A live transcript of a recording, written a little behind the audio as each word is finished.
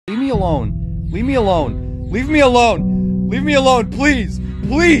Leave me alone. Leave me alone. Leave me alone. Leave me alone, please.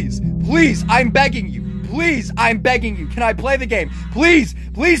 Please. Please. I'm begging you. Please. I'm begging you. Can I play the game? Please.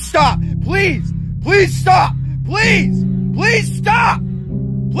 Please stop. Please. Please stop. Please. Please stop.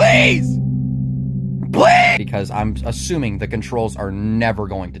 Please. Please. Because I'm assuming the controls are never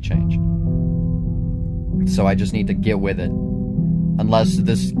going to change. So I just need to get with it. Unless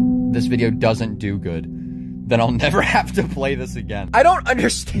this video doesn't do good, then I'll never have to play this again. I don't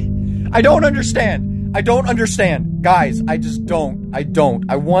understand. I don't understand. I don't understand. Guys, I just don't. I don't.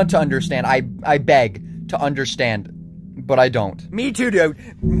 I want to understand. I beg to understand, but I don't. Me too, dude.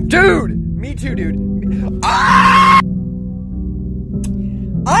 Dude! Me too, dude. Ah!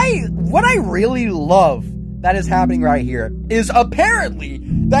 What I really love that is happening right here is apparently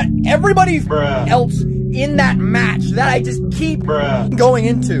that everybody else in that match that I just keep going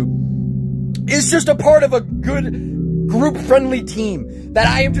into is just a part of a good group-friendly team that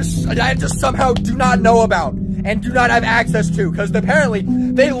I just somehow do not know about and do not have access to, because apparently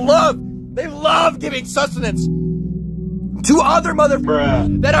they love giving sustenance to other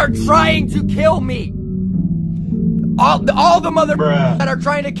that are trying to kill me. All the that are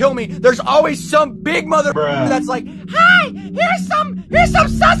trying to kill me, there's always some big that's like, hi, here's some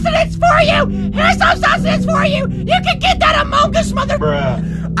sustenance for you. Here's some sustenance for you. You can get that Among Us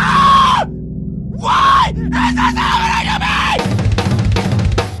Ah! What is this happening to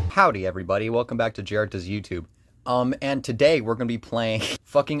me? Howdy, everybody. Welcome back to Jared Does YouTube. And today we're gonna be playing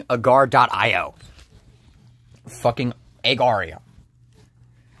fucking agar.io. Fucking Agaria.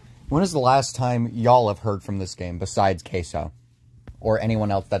 When is the last time y'all have heard from this game besides Caseoh? Or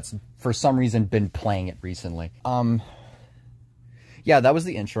anyone else that's, for some reason, been playing it recently? Yeah, that was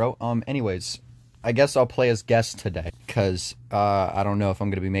the intro. Anyways, I guess I'll play as guest today. Because, I don't know if I'm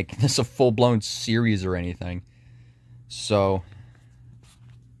going to be making this a full-blown series or anything. So,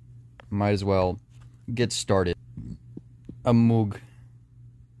 might as well get started. Amogus.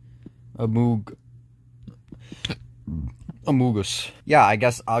 Yeah, I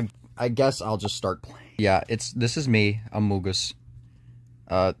guess I'll just start playing. Yeah, this is me, Amogus.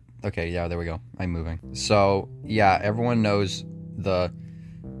 Okay, yeah, there we go. I'm moving. So, yeah, everyone knows the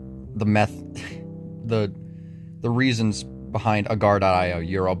reasons behind agar.io.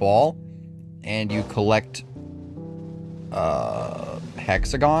 You're a ball, and you collect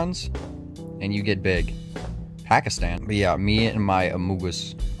hexagons, and you get big. Pakistan. But yeah, me and my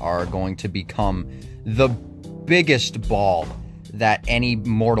Amogus are going to become the biggest ball that any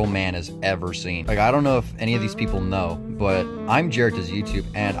mortal man has ever seen. Like, I don't know if any of these people know, but I'm Jared Does YouTube,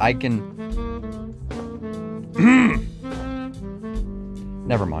 and I can...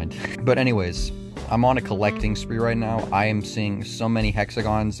 Never mind. But anyways, I'm on a collecting spree right now. I am seeing so many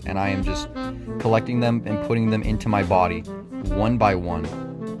hexagons, and I am just collecting them and putting them into my body, one by one.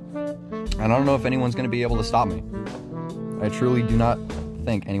 And I don't know if anyone's going to be able to stop me. I truly do not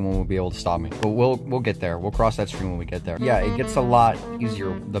think anyone will be able to stop me, but we'll get there. We'll cross that stream when we get there. Yeah, it gets a lot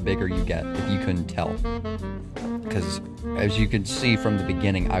easier the bigger you get, if you couldn't tell, because as you can see from the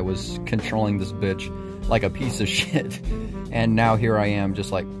beginning, I was controlling this bitch like a piece of shit, and now here I am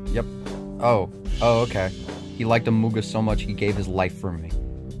just like, yep, oh okay, he liked Amogus so much he gave his life for me.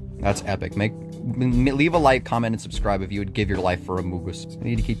 That's epic. Leave a like, comment, and subscribe if you would give your life for Amogus. I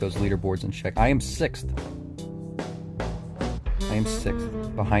need to keep those leaderboards in check. I am 6th. I am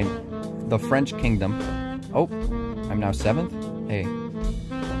 6th, behind the French Kingdom. Oh, I'm now 7th? Hey.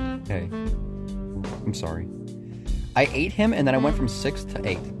 I'm sorry. I ate him, and then I went from 6th to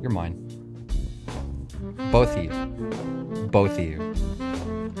 8th. You're mine. Both of you. Both of you.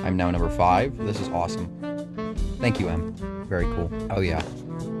 I'm now number 5. This is awesome. Thank you, M. Very cool. Oh, yeah.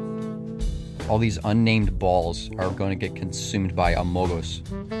 All these unnamed balls are going to get consumed by Amogus.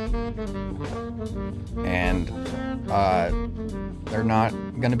 And, they're not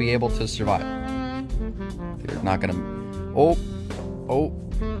gonna be able to survive. They're not gonna... Oh,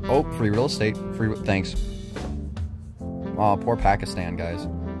 free real estate. Thanks. Oh, poor Pakistan, guys.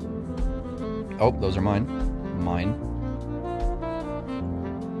 Oh, those are mine.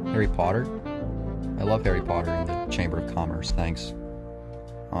 Harry Potter. I love Harry Potter in the Chamber of Commerce. Thanks.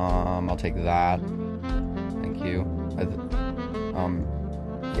 I'll take that. Thank you.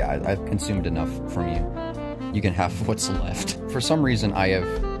 Yeah, I've consumed enough from you. You can have what's left. For some reason, I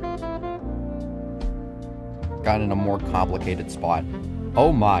have gotten in a more complicated spot.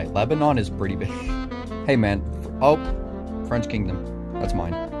 Oh my, Lebanon is pretty big. Hey man, oh, French Kingdom, that's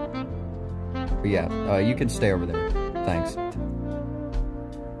mine. But yeah, you can stay over there. Thanks.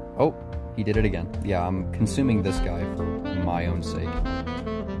 Oh, he did it again. Yeah, I'm consuming this guy for my own sake.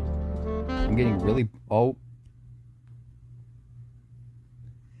 I'm getting really... Oh.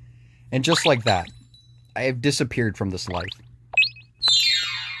 And just like that, I have disappeared from this life.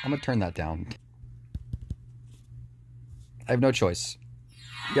 I'm gonna turn that down. I have no choice.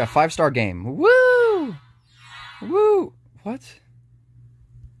 Yeah, 5-star game. Woo! Woo! What?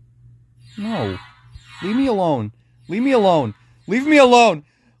 No. Leave me alone. Leave me alone. Leave me alone.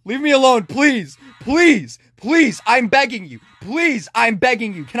 Leave me alone, please. Please. Please, I'm begging you. Please, I'm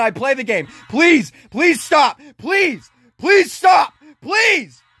begging you. Can I play the game? Please. Please stop. Please. Please stop.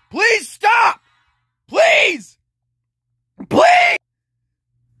 Please. Please stop. Please. Please.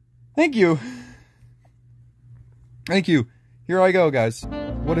 Thank you. Thank you. Here I go, guys.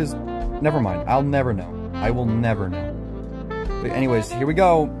 What is... Never mind. I'll never know. I will never know. But anyways, here we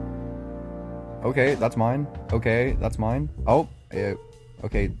go. Okay, that's mine. Okay, that's mine. Oh,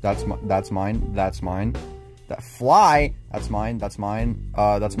 okay, that's mine. That's mine. That fly, that's mine. That's mine.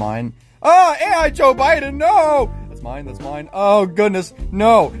 That's mine. Oh, AI Joe Biden, no! That's mine. That's mine. Oh, goodness.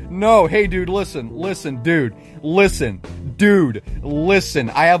 No, no. Hey, dude, listen. Listen, dude. Listen. Dude, listen.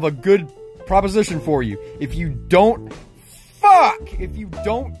 I have a good proposition for you. If you don't... Fuck! If you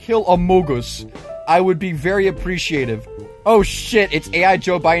don't kill Amogus, I would be very appreciative. Oh shit, it's AI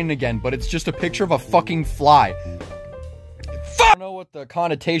Joe Biden again, but it's just a picture of a fucking fly. Fuck! I don't know what the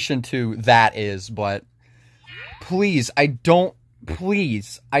connotation to that is, but... Please, I don't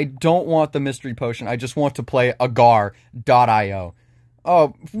want the mystery potion. I just want to play agar.io.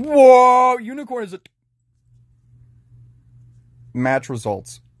 Oh, whoa! Unicorn is a... Match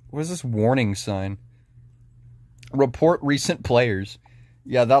results. What is this warning sign? Report recent players.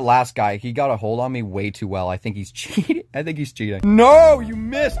 Yeah, that last guy, he got a hold on me way too well. I think he's cheating. I think he's cheating. No, you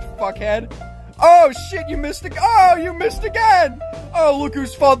missed, fuckhead. Oh, shit, you missed again. Oh, you missed again. Oh, look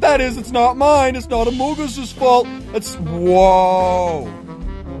whose fault that is. It's not mine. It's not Amogus' fault. It's... Whoa.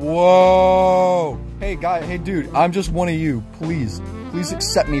 Whoa. Hey, guy. Hey, dude. I'm just one of you. Please. Please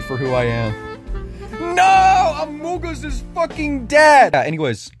accept me for who I am. No! Amogus is fucking dead. Yeah,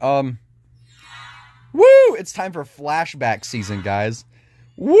 anyways, Woo! It's time for flashback season, guys.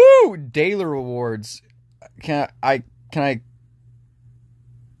 Woo! Daily rewards. Can I...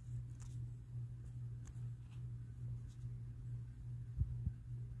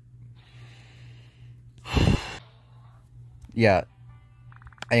 Yeah.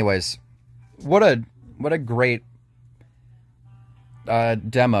 Anyways, what a great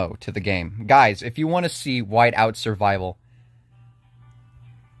demo to the game. Guys, if you want to see Whiteout Survival,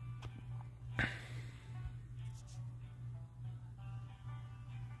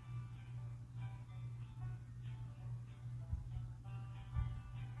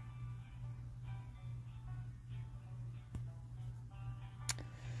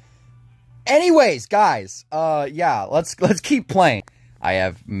 anyways, guys, yeah, let's keep playing. I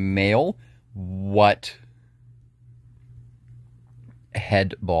have male, what?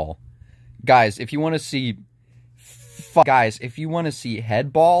 Head ball. Guys, if you want to see, guys, if you want to see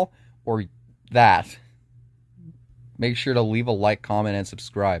head ball or that, make sure to leave a like, comment, and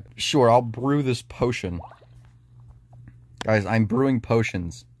subscribe. Sure, I'll brew this potion. Guys, I'm brewing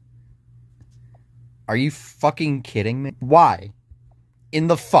potions. Are you fucking kidding me? Why in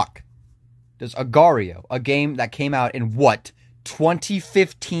the fuck does Agario, a game that came out in, what,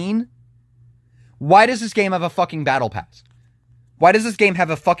 2015? Why does this game have a fucking battle pass? Why does this game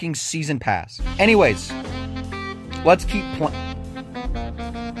have a fucking season pass? Anyways, let's keep playing.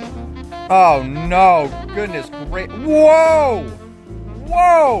 Oh, no. Goodness great. Whoa!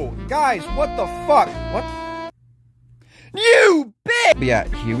 Whoa! Guys, what the fuck? What? You bitch! But yeah,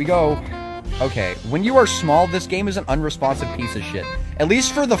 here we go. Okay, when you are small, this game is an unresponsive piece of shit. At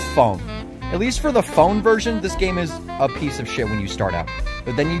least for the phone. At least for the phone version, this game is a piece of shit when you start out.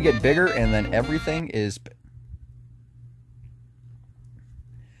 But then you get bigger, and then everything is...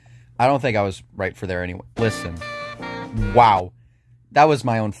 I don't think I was right for there anyway. Listen. Wow. That was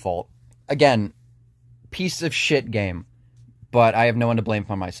my own fault. Again, piece of shit game. But I have no one to blame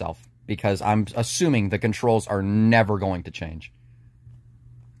for myself. Because I'm assuming the controls are never going to change.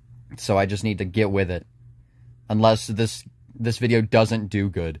 So I just need to get with it. Unless this video doesn't do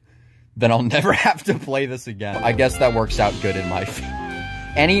good. Then I'll never have to play this again. I guess that works out good in my...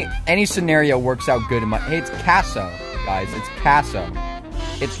 Any scenario works out good in my... Hey, it's Caseoh, guys. It's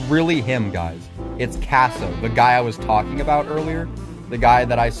Caseoh. It's really him, guys. It's Caseoh. The guy I was talking about earlier. The guy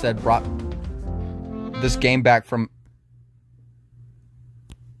that I said brought this game back from...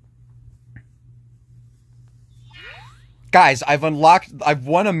 Guys, I've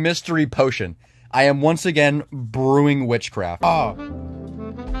won a mystery potion. I am once again brewing witchcraft. Oh.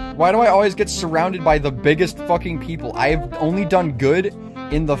 Why do I always get surrounded by the biggest fucking people? I have only done good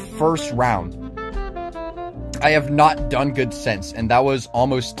in the first round. I have not done good since, and that was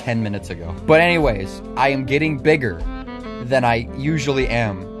almost 10 minutes ago. But anyways, I am getting bigger than I usually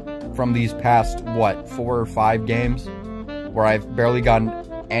am from these past, what, 4 or 5 games? Where I've barely gotten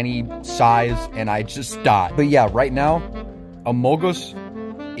any size, and I just died. But yeah, right now, Amogus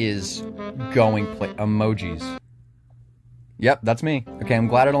is going emojis. Yep, that's me. Okay, I'm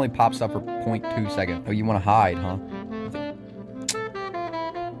glad it only pops up for 0.2 seconds. Oh, you want to hide, huh?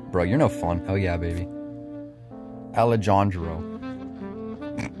 Bro, you're no fun. Oh yeah, baby. Alejandro.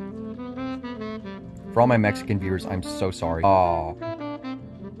 For all my Mexican viewers, I'm so sorry. Oh.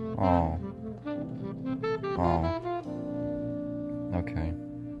 Oh. Oh. Okay.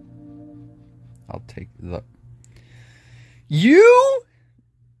 I'll take the... You?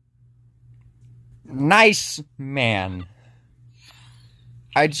 Nice man.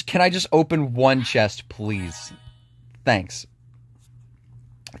 Can I just open one chest, please? Thanks.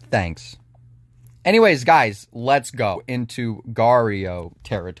 Thanks. Anyways, guys, let's go into Gario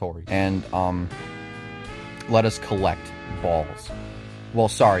territory. And, let us collect balls. Well,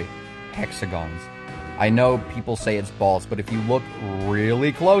 sorry, hexagons. I know people say it's balls, but if you look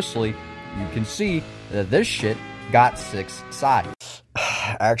really closely, you can see that this shit got 6 sides.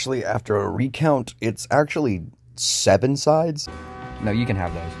 Actually, after a recount, it's actually 7 sides. No, you can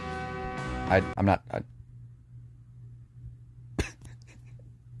have those. I'm not...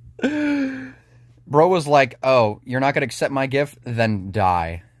 Bro was like, oh, you're not gonna accept my gift? Then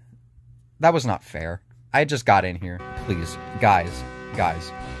die. That was not fair. I just got in here. Please, guys, please.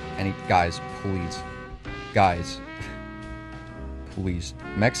 Guys. Please.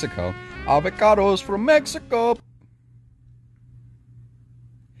 Mexico. Avocados from Mexico.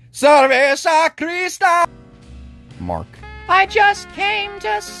 Cerveza Crista. Mark. I just came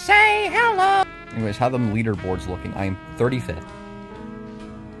to say hello. Anyways, how the leaderboard's looking? I am 35th.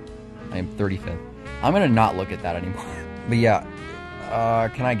 I am 35th. I'm gonna not look at that anymore. But yeah,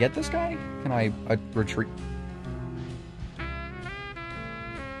 can I get this guy? Can I retreat?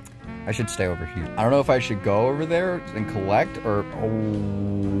 I should stay over here. I don't know if I should go over there and collect or...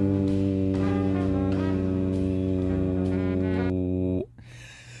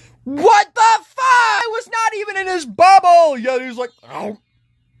 What the fuck? I was not even in his bubble! Yeah, he was like, oh.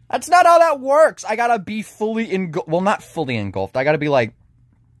 That's not how that works. I gotta be fully engulfed. Well, not fully engulfed. I gotta be like...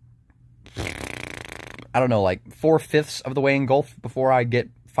 I don't know, like 4/5 of the way engulfed before I get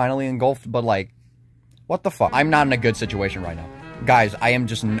finally engulfed, but like, what the fuck? I'm not in a good situation right now. Guys, I am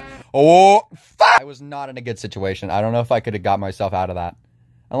just... Oh, fuck! I was not in a good situation. I don't know if I could have got myself out of that.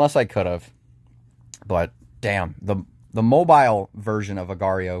 Unless I could have. But, damn, the mobile version of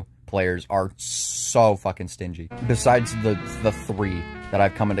Agario players are so fucking stingy. Besides the 3 that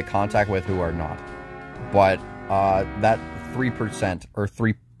I've come into contact with who are not. But, that 3% or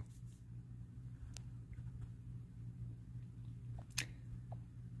 3...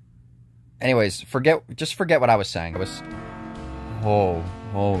 Anyways, just forget what I was saying. It was... Oh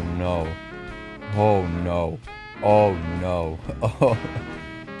no. Oh no. Oh no.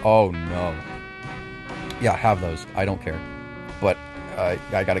 Oh no. Yeah, have those. I don't care. But, I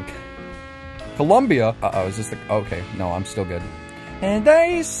gotta... Colombia? Uh-oh, is this the... Okay, no, I'm still good. And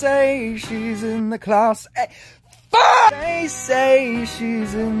they say she's in the class A... Fuck! They say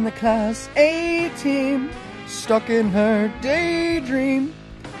she's in the class A team. Stuck in her daydream.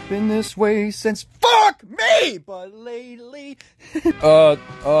 Been this way since fuck me, but lately fuck,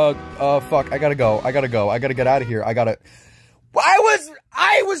 I gotta go, I gotta get out of here, I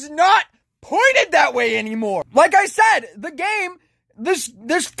was not pointed that way anymore. Like I said, the game,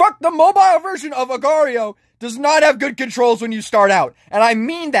 the mobile version of Agario does not have good controls when you start out, and I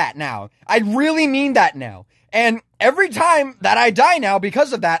mean that now. I really mean that now. And every time that I die now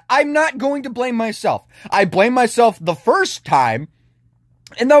because of that, I'm not going to blame myself. I blame myself the first time,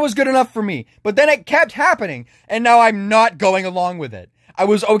 and that was good enough for me. But then it kept happening, and now I'm not going along with it. I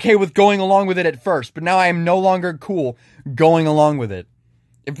was okay with going along with it at first, but now I am no longer cool going along with it.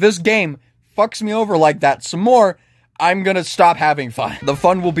 If this game fucks me over like that some more, I'm gonna stop having fun. The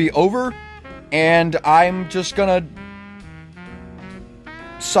fun will be over, and I'm just gonna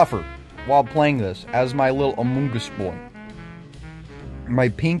suffer while playing this as my little Among Us boy. My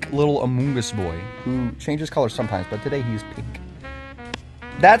pink little Among Us boy, who changes colors sometimes, but today he's pink.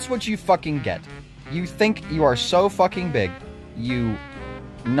 That's what you fucking get. You think you are so fucking big, you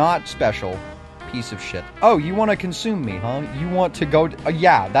not special piece of shit. Oh, you want to consume me, huh? You want to go...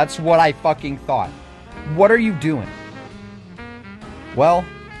 yeah, that's what I fucking thought. What are you doing? Well...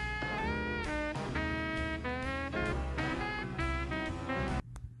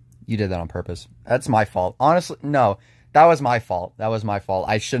 you did that on purpose. That's my fault. Honestly, no. That was my fault. That was my fault.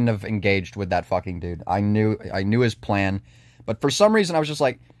 I shouldn't have engaged with that fucking dude. I knew his plan, but for some reason I was just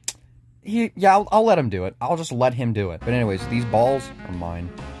like, yeah, I'll let him do it. I'll just let him do it. But anyways, these balls are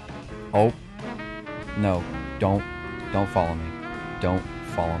mine. Oh, no, don't follow me. Don't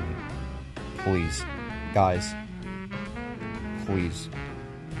follow me. Please, guys. Please.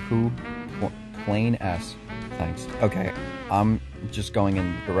 Plain S. Thanks. Okay, I'm just going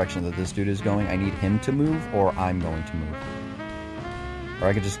in the direction that this dude is going. I need him to move, or I'm going to move. Or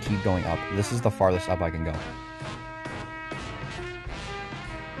I could just keep going up. This is the farthest up I can go.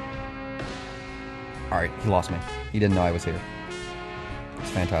 Alright, he lost me. He didn't know I was here. It's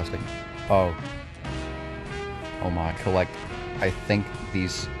fantastic. Oh. Oh my, collect. I think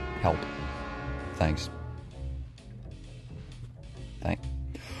these help. Thanks.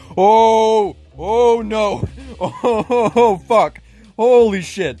 Oh! Oh no! Oh fuck! Holy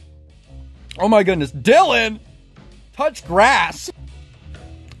shit! Oh my goodness! Dylan! Touch grass!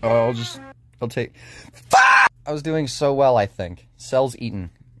 Oh, I'll take... Fuck! I was doing so well, I think. Cells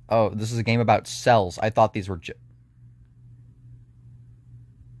eaten. Oh, this is a game about cells. I thought these were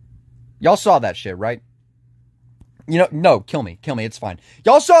y'all saw that shit, right? You know, no, kill me, it's fine.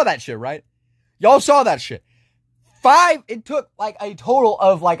 Y'all saw that shit, right? Y'all saw that shit. It took like a total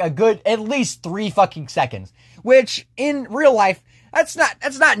of like a good, at least 3 fucking seconds. Which, in real life, that's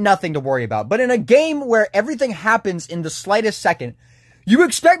not nothing to worry about. But in a game where everything happens in the slightest second, you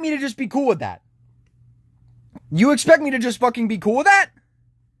expect me to just be cool with that? You expect me to just fucking be cool with that?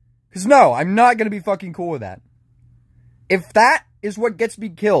 Because no, I'm not going to be fucking cool with that. If that is what gets me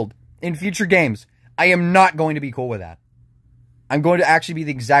killed in future games, I am not going to be cool with that. I'm going to actually be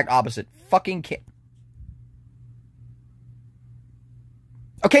the exact opposite. Fucking kid.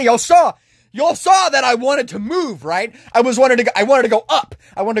 Okay, y'all saw that I wanted to move, right? I wanted to go up.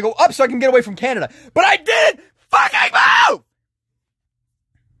 I wanted to go up so I can get away from Canada. But I didn't fucking move!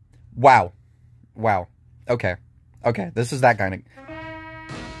 Wow. Okay, this is that kind of...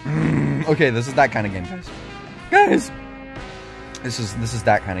 Okay, this is that kind of game, guys. Guys! This is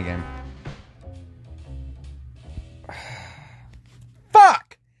that kind of game.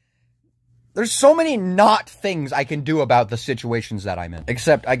 Fuck! There's so many not things I can do about the situations that I'm in.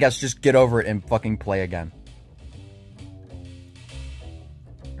 Except, I guess, just get over it and fucking play again.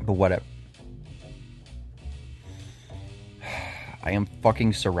 But whatever. I am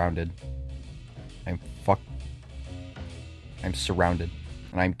fucking surrounded. I'm surrounded.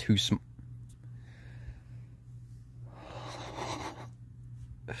 And I'm too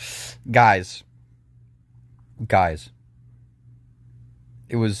Guys.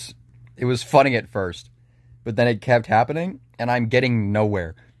 It was funny at first, but then it kept happening, and I'm getting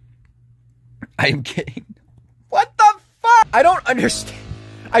nowhere. What the fuck? I don't understand.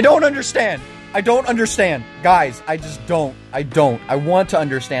 Guys, I just don't. I want to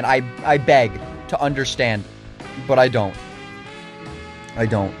understand. I beg to understand, but I don't.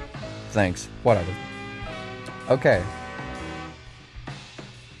 Thanks. Whatever. Okay.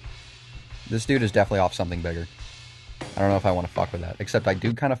 This dude is definitely off something bigger. I don't know if I want to fuck with that. Except I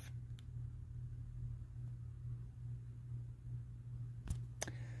do kind of...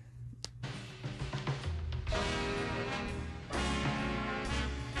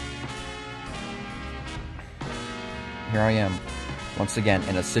 Here I am, once again,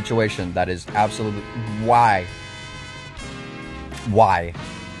 in a situation that is absolutely... Why?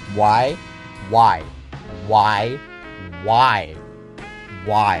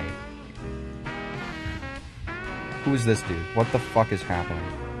 Who is this dude? What the fuck is happening?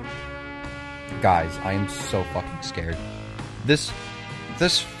 Guys, I am so fucking scared. This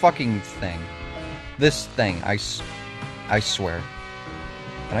fucking thing. This thing, I swear.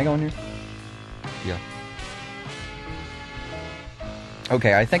 Can I go in here? Yeah.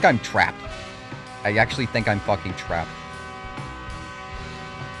 Okay, I think I'm trapped. I actually think I'm fucking trapped.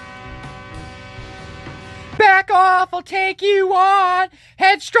 Back off, I'll take you on.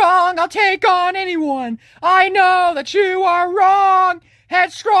 Headstrong, I'll take on anyone. I know that you are wrong.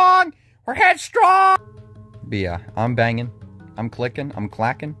 Headstrong, we're headstrong. But yeah, I'm banging. I'm clicking. I'm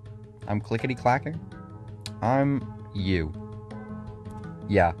clacking. I'm clickety-clacking. I'm you.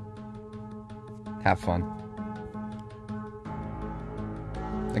 Yeah. Have fun.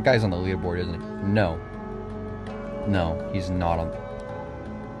 That guy's on the leaderboard, isn't he? No. No, he's not on...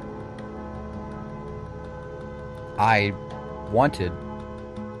 I wanted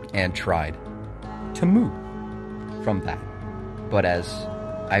and tried to move from that. But as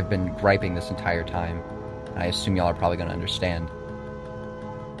I've been griping this entire time, I assume y'all are probably going to understand,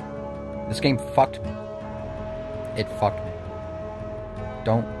 this game fucked me. It fucked me.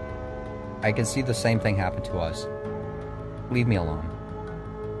 I can see the same thing happen to us. Leave me alone.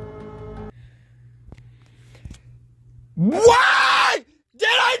 Why did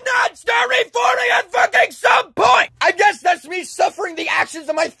I not start recording at fucking some point? I guess that's me suffering the actions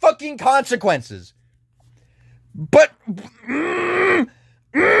of my fucking consequences. But, I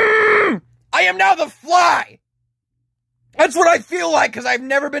am now the fly. That's what I feel like, because I've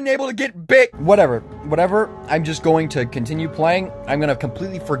never been able to get big. Whatever, I'm just going to continue playing. I'm going to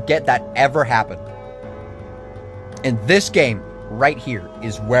completely forget that ever happened. And this game right here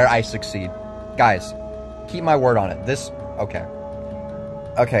is where I succeed. Guys, keep my word on it. Okay.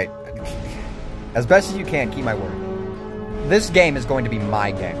 As best as you can, keep my word. This game is going to be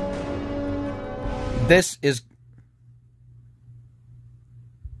my game. This is...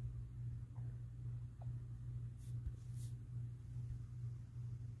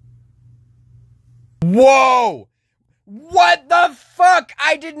 Whoa! What the fuck?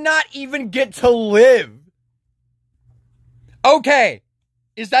 I did not even get to live. Okay.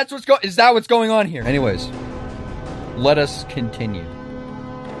 Is that what's going on here? Anyways, let us continue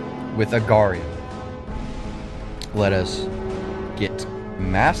with Agario. Let us get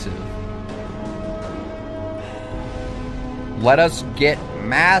massive. Let us get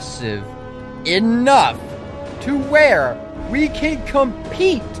massive enough to where we can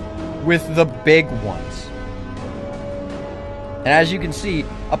compete with the big ones. And as you can see,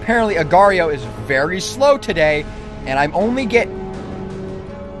 apparently Agario is very slow today, and I'm only getting...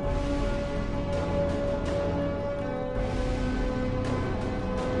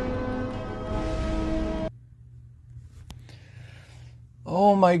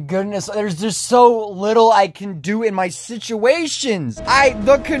 Oh my goodness, there's just so little I can do in my situations.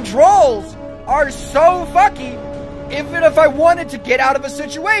 The controls are so fucky. Even if I wanted to get out of a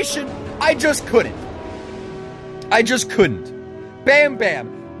situation, I just couldn't. Bam,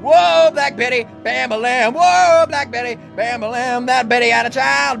 bam. Whoa, Black Betty, bam-a-lam. Whoa, Black Betty, bam-a-lam. That Betty had a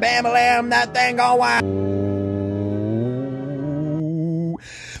child, bam-a-lam. That thing gone wild.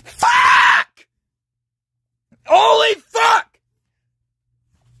 Fuck! Holy fuck!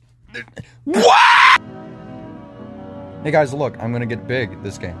 What? Hey guys, look, I'm gonna get big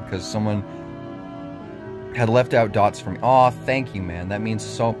this game because someone had left out dots for me. Aw, thank you, man. That means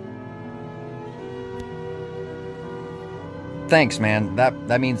so... Thanks, man.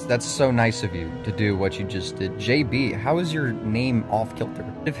 That means that's so nice of you to do what you just did. JB, how is your name off kilter?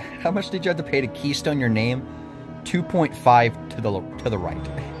 How much did you have to pay to keystone your name? 2.5 to the right.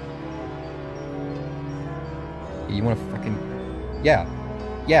 You want to fucking... Yeah.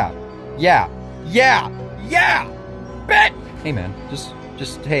 Bet! Hey, man. Just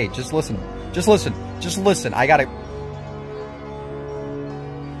listen. Just listen. I gotta...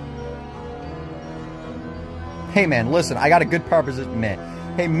 Hey, man, listen. I got a good proposition.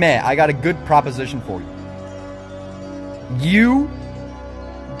 Hey, man, I got a good proposition for you. You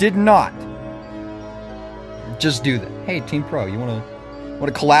did not just do that. Hey, Team Pro, you wanna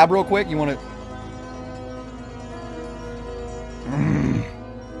collab real quick? You wanna...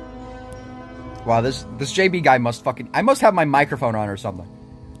 Wow, this JB guy must fucking... I must have my microphone on or something.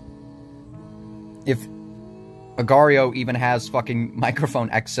 If Agario even has fucking microphone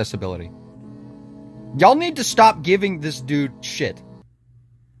accessibility. Y'all need to stop giving this dude shit.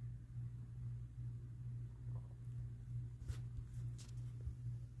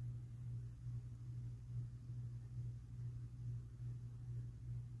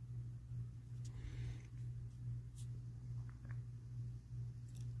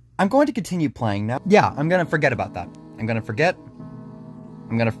 I'm going to continue playing now. Yeah, I'm going to forget about that. I'm going to forget.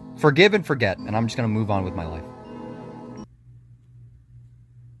 I'm going to forgive and forget, and I'm just going to move on with my life.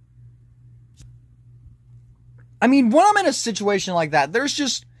 I mean, when I'm in a situation like that, there's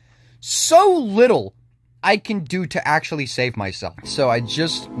just so little I can do to actually save myself. So I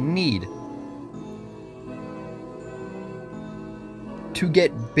just need to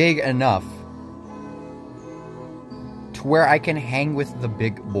get big enough to where I can hang with the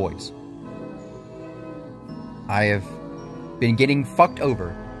big boys. I have been getting fucked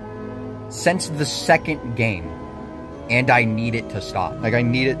over since the second game, and I need it to stop. Like, I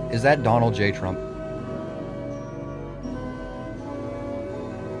need it. Is that Donald J. Trump?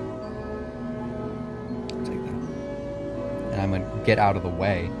 I'll take that. And I'm going to get out of the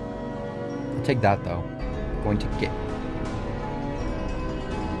way. I'll take that, though. I'm going to get...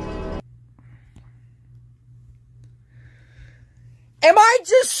 Am I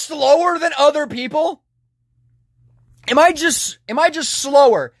just slower than other people? Am I just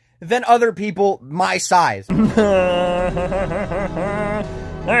slower than other people my size?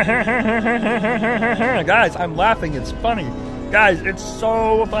 Guys, I'm laughing. It's funny. Guys, it's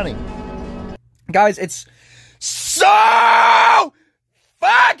so funny. Guys, it's so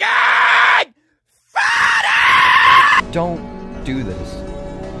fucking funny! Don't do this.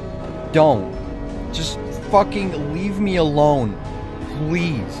 Don't. Just fucking leave me alone.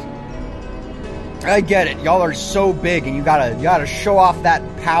 Please. I get it. Y'all are so big and you gotta show off that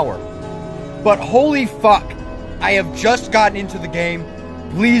power. But holy fuck. I have just gotten into the game.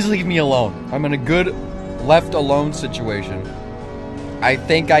 Please leave me alone. I'm in a good left alone situation. I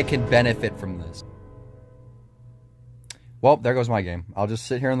think I can benefit from this. Well, there goes my game. I'll just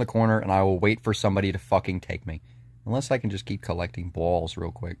sit here in the corner and I will wait for somebody to fucking take me. Unless I can just keep collecting balls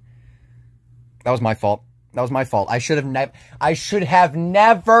real quick. That was my fault. That was my fault. I should have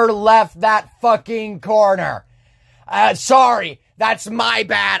never left that fucking corner. Sorry. That's my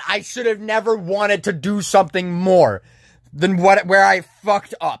bad. I should have never wanted to do something more than where I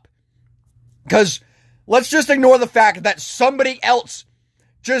fucked up. Because let's just ignore the fact that somebody else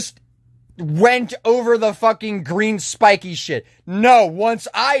just went over the fucking green spiky shit. No, once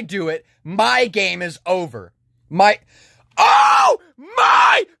I do it, my game is over. Oh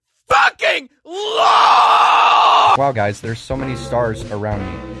my fucking Lord! Wow, guys, there's so many stars around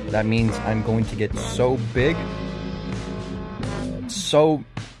me. That means I'm going to get so big, so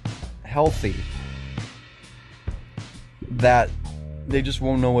healthy, that they just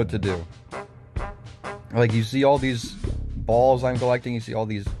won't know what to do. Like, you see all these balls I'm collecting, you see all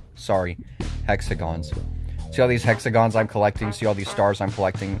these, sorry, hexagons. See all these hexagons I'm collecting, see all these stars I'm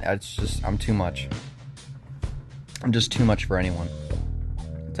collecting. It's just, I'm too much. I'm just too much for anyone.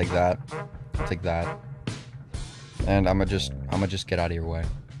 I'll take that. I'll take that. And I'm gonna just get out of your way.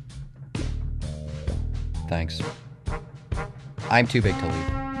 Thanks. I'm too big to leave.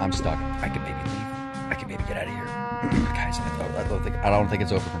 I'm stuck. I can maybe leave. I can maybe get out of here. Guys, I don't think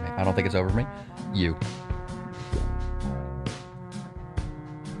it's over for me. I don't think it's over for me. You.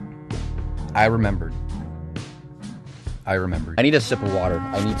 I remembered. I need a sip of water.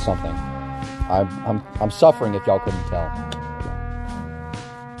 I need something. I'm suffering if y'all couldn't tell.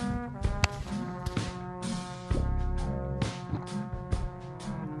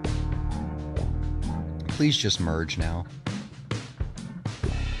 Please just merge now.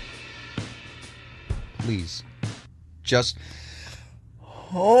 Please. Just...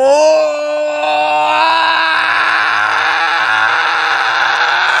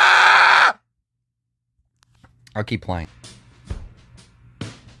 I'll keep playing.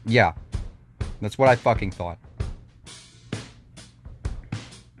 Yeah. That's what I fucking thought.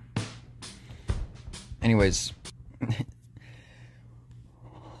 Anyways.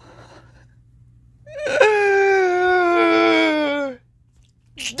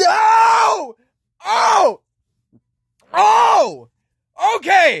 No! Oh! Oh!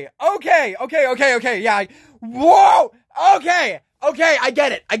 Okay! Yeah. Whoa! Okay! I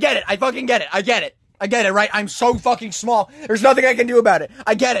get it. I fucking get it. I get it, right? I'm so fucking small. There's nothing I can do about it.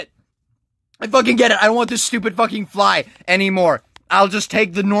 I get it. I fucking get it. I don't want this stupid fucking fly anymore. I'll just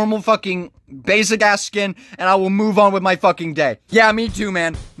take the normal fucking basic ass skin and I will move on with my fucking day. Yeah, me too,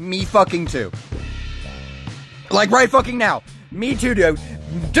 man. Me fucking too. Like right fucking now. Me too, dude.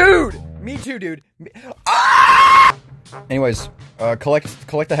 Dude! Me too, dude. Ah! Anyways, collect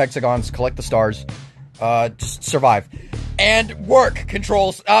the hexagons, collect the stars, just survive. And work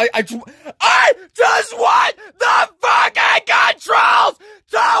controls. I just want the fucking controls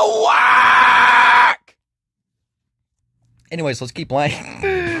to work! Anyways, let's keep playing.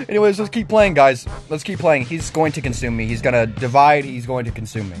 Guys. Let's keep playing. He's going to consume me. He's gonna divide. He's going to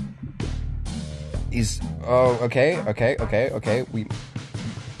consume me. Oh, okay.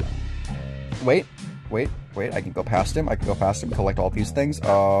 Wait. I can go past him. Collect all these things.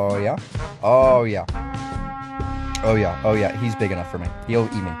 Oh, yeah. He's big enough for me. He'll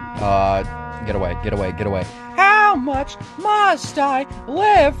eat me. Get away. How much must I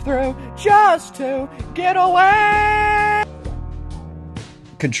live through just to get away?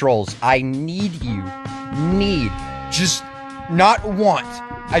 Controls. I need you. Just not want.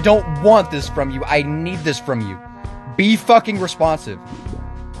 I don't want this from you. I need this from you. Be fucking responsive.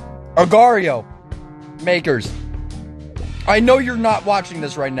 Agario. Makers. I know you're not watching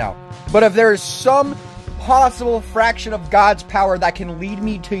this right now, but if there is some possible fraction of God's power that can lead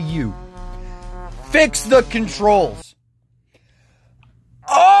me to you, fix the controls.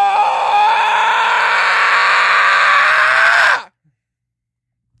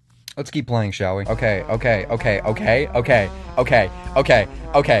 Let's keep playing, shall we? Okay.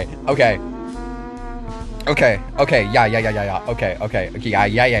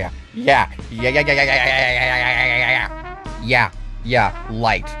 Yeah,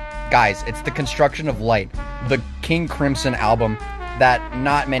 Light. Guys, it's the construction of Light, the King Crimson album that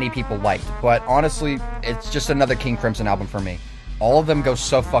not many people liked, but honestly, it's just another King Crimson album for me. All of them go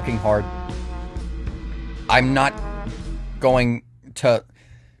so fucking hard. I'm not going to...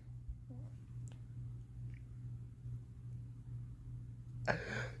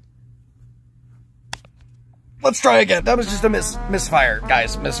 Let's try again. That was just a misfire,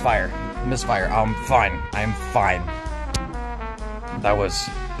 guys. Misfire. I'm fine. That was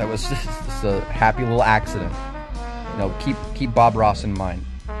just a happy little accident. You know, keep Bob Ross in mind.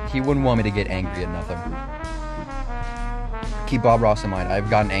 He wouldn't want me to get angry at nothing. Keep Bob Ross in mind. I've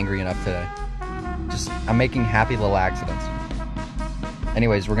gotten angry enough today. I'm making happy little accidents.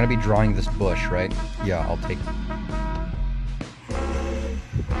 Anyways, we're gonna be drawing this bush, right? Yeah, I'll take it.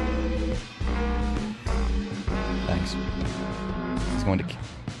 Thanks. He's going to...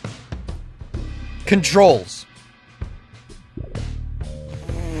 Controls!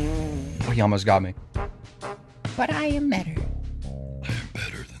 Oh, he almost got me. But I am better. I am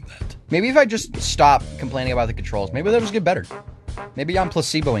better than that. Maybe if I just stop complaining about the controls, maybe they'll just get better. Maybe I'm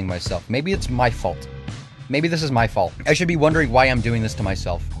placeboing myself. Maybe it's my fault. Maybe this is my fault. I should be wondering why I'm doing this to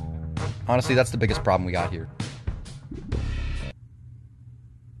myself. Honestly, that's the biggest problem we got here.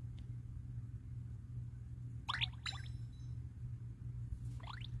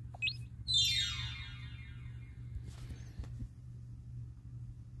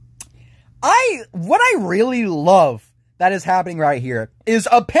 What I really love that is happening right here is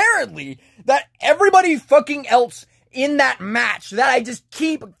apparently that everybody fucking else in that match that I just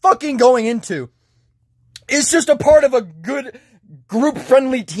keep fucking going into is just a part of a good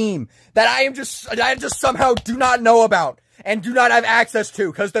group-friendly team that I just somehow do not know about and do not have access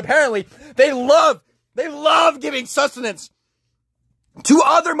to, because apparently they love giving sustenance to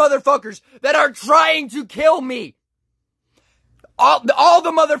other motherfuckers that are trying to kill me. All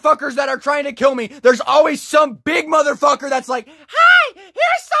the motherfuckers that are trying to kill me, there's always some big motherfucker that's like, "Hi,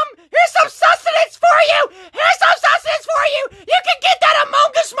 here's some sustenance for you! Here's some sustenance for you! You can get that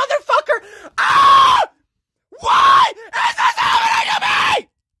Among Us motherfucker!" Ah! Why is this happening to me?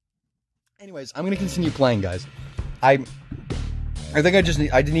 Anyways, I'm gonna continue playing, guys. I think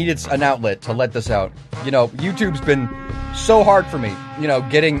I needed an outlet to let this out. You know, YouTube's been so hard for me, you know,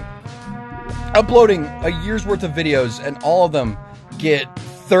 uploading a year's worth of videos, and all of them get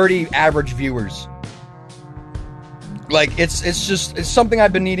 30 average viewers. Like, it's something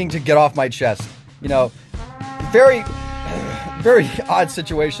I've been needing to get off my chest. You know, very odd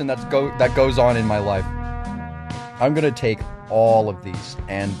situation that goes on in my life. I'm gonna take all of these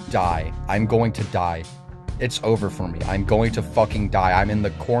and die. I'm going to die. It's over for me. I'm going to fucking die. I'm in the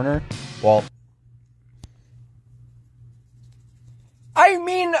corner. Well, I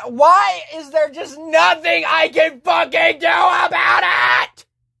mean, why is there just nothing I can fucking do about it?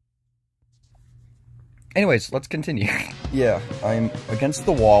 Anyways, let's continue. Yeah, I'm against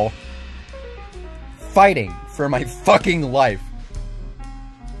the wall, fighting for my fucking life.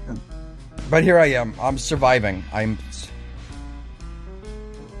 But here I am. I'm surviving. I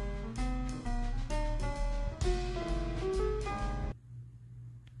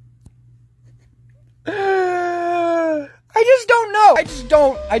just don't know. I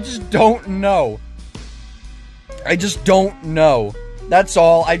just don't know. I just don't know. That's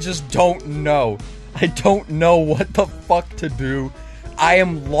all. I just don't know. I don't know what the fuck to do. I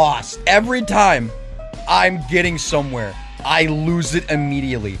am lost. Every time I'm getting somewhere, I lose it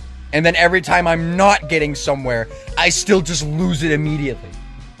immediately. And then every time I'm not getting somewhere, I still just lose it immediately.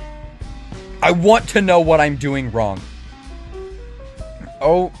 I want to know what I'm doing wrong.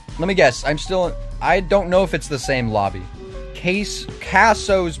 Oh, let me guess. I don't know if it's the same lobby.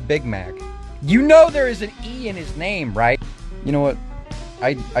 Caseoh's Big Mac. You know there is an E in his name, right? You know what?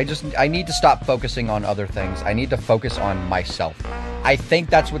 I need to stop focusing on other things. I need to focus on myself. I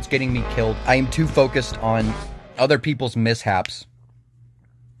think that's what's getting me killed. I am too focused on other people's mishaps.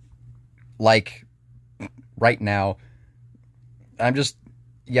 Like, right now,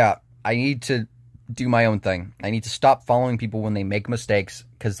 yeah, I need to do my own thing. I need to stop following people when they make mistakes,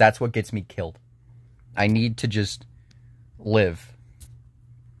 because that's what gets me killed. I need to just live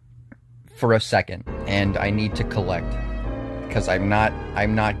for a second, and I need to collect, because I'm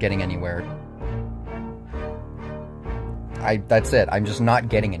not getting anywhere. That's it. I'm just not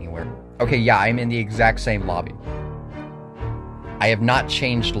getting anywhere. Okay, yeah, I'm in the exact same lobby. I have not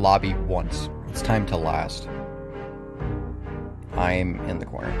changed lobby once. It's time to last. I'm in the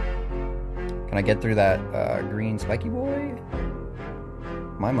corner. Can I get through that green spiky boy?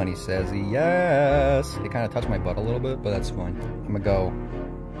 My money says yes. It kind of touched my butt a little bit, but that's fine. I'm gonna go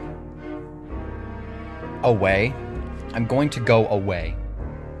away. I'm going to go away.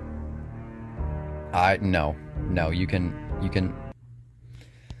 No, you can.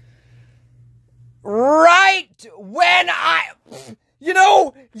 right when I,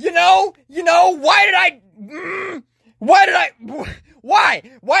 why did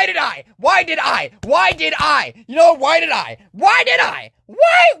I, why did I, why did I, what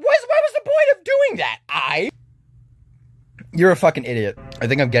was the point of doing that? You're a fucking idiot. I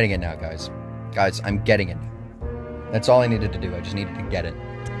think I'm getting it now, guys. Guys, I'm getting it. That's all I needed to do. I just needed to get it.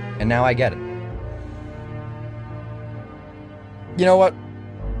 And now I get it. You know what?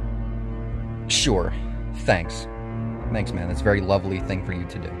 Sure. Thanks. Thanks, man. That's a very lovely thing for you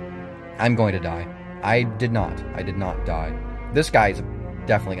to do. I'm going to die. I did not die. This guy's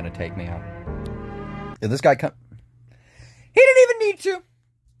definitely going to take me out. If this guy come... He didn't even need to.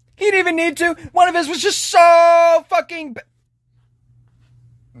 He didn't even need to. One of his was just so fucking...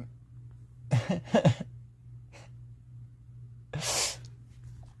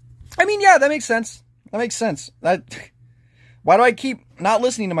 I mean, yeah, that makes sense. That makes sense. Why do I keep not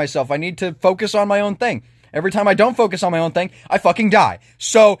listening to myself? I need to focus on my own thing. Every time I don't focus on my own thing, I fucking die.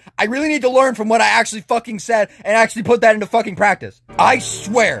 So, I really need to learn from what I actually fucking said and actually put that into fucking practice. I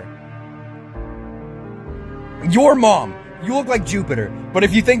swear. Your mom. You look like Jupiter. But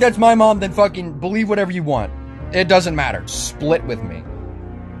if you think that's my mom, then fucking believe whatever you want. It doesn't matter. Split with me.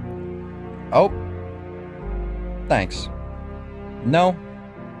 Oh. Thanks. No.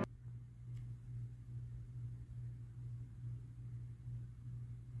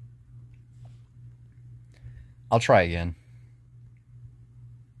 I'll try again.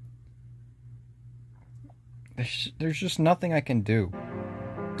 There's just nothing I can do.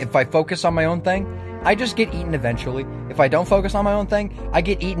 If I focus on my own thing, I just get eaten eventually. If I don't focus on my own thing, I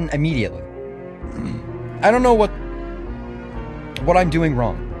get eaten immediately. I don't know what I'm doing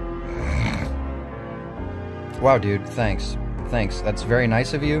wrong. Wow, dude, thanks. Thanks. That's very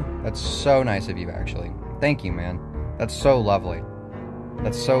nice of you. That's so nice of you, actually. Thank you, man. That's so lovely.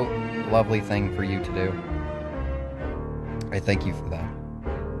 That's so lovely thing for you to do. I thank you for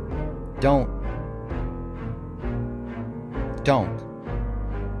that. Don't.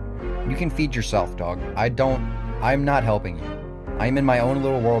 You can feed yourself, dog. I'm not helping you. I'm in my own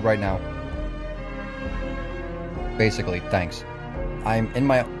little world right now. Basically, thanks. I'm in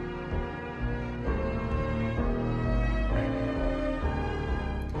my...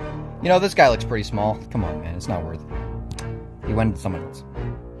 You know, this guy looks pretty small. Come on, man. It's not worth it. He went to someone else.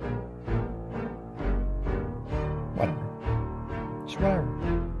 Whatever. Just whatever.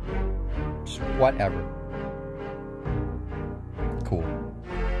 Just whatever. Cool.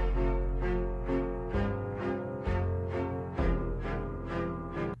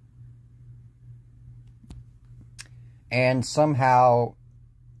 And somehow,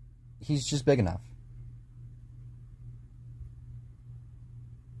 he's just big enough.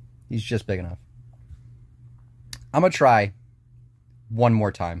 He's just big enough. I'm gonna try one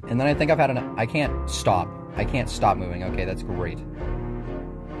more time. And then I think I've had enough. I can't stop. I can't stop moving. Okay, that's great.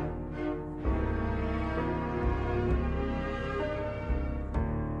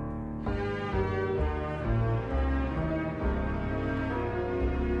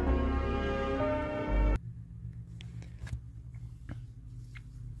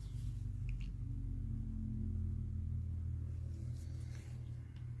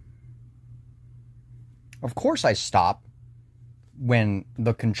 Of course I stop when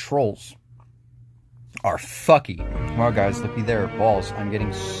the controls are fucky. Wow, guys, looky there. Balls. I'm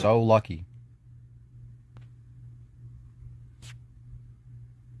getting so lucky.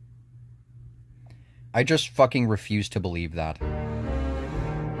 I just fucking refuse to believe that.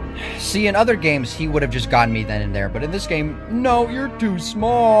 See, in other games, he would have just gotten me then and there. But in this game, no, you're too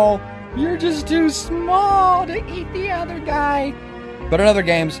small. You're just too small to eat the other guy. But in other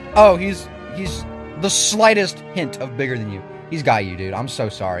games, oh, he's the slightest hint of bigger than you. He's got you, dude. I'm so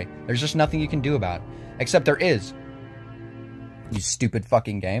sorry. There's just nothing you can do about it. Except there is. You stupid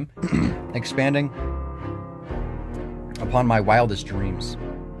fucking game. Expanding upon my wildest dreams.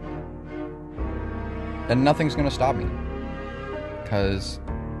 And nothing's gonna stop me. Because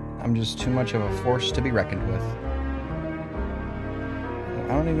I'm just too much of a force to be reckoned with. I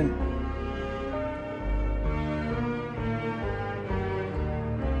don't even...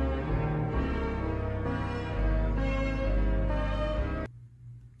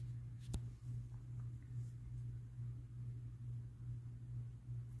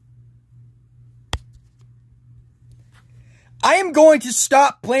 I am going to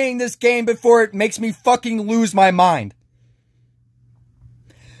stop playing this game before it makes me fucking lose my mind.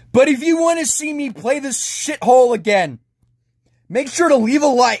 But if you want to see me play this shithole again, make sure to leave a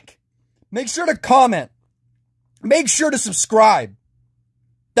like. Make sure to comment. Make sure to subscribe.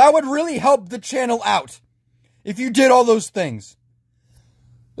 That would really help the channel out if you did all those things.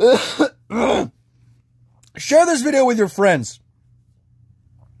 Share this video with your friends.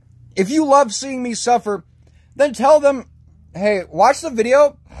 If you love seeing me suffer, then tell them, hey, watch the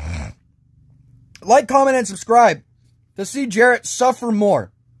video, like, comment, and subscribe to see Jarrett suffer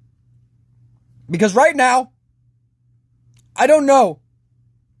more. Because right now, I don't know.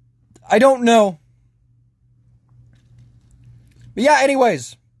 I don't know. But yeah,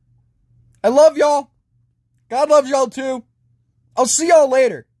 anyways, I love y'all. God loves y'all too. I'll see y'all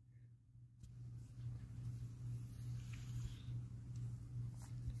later.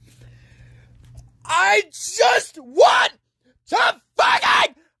 I just want to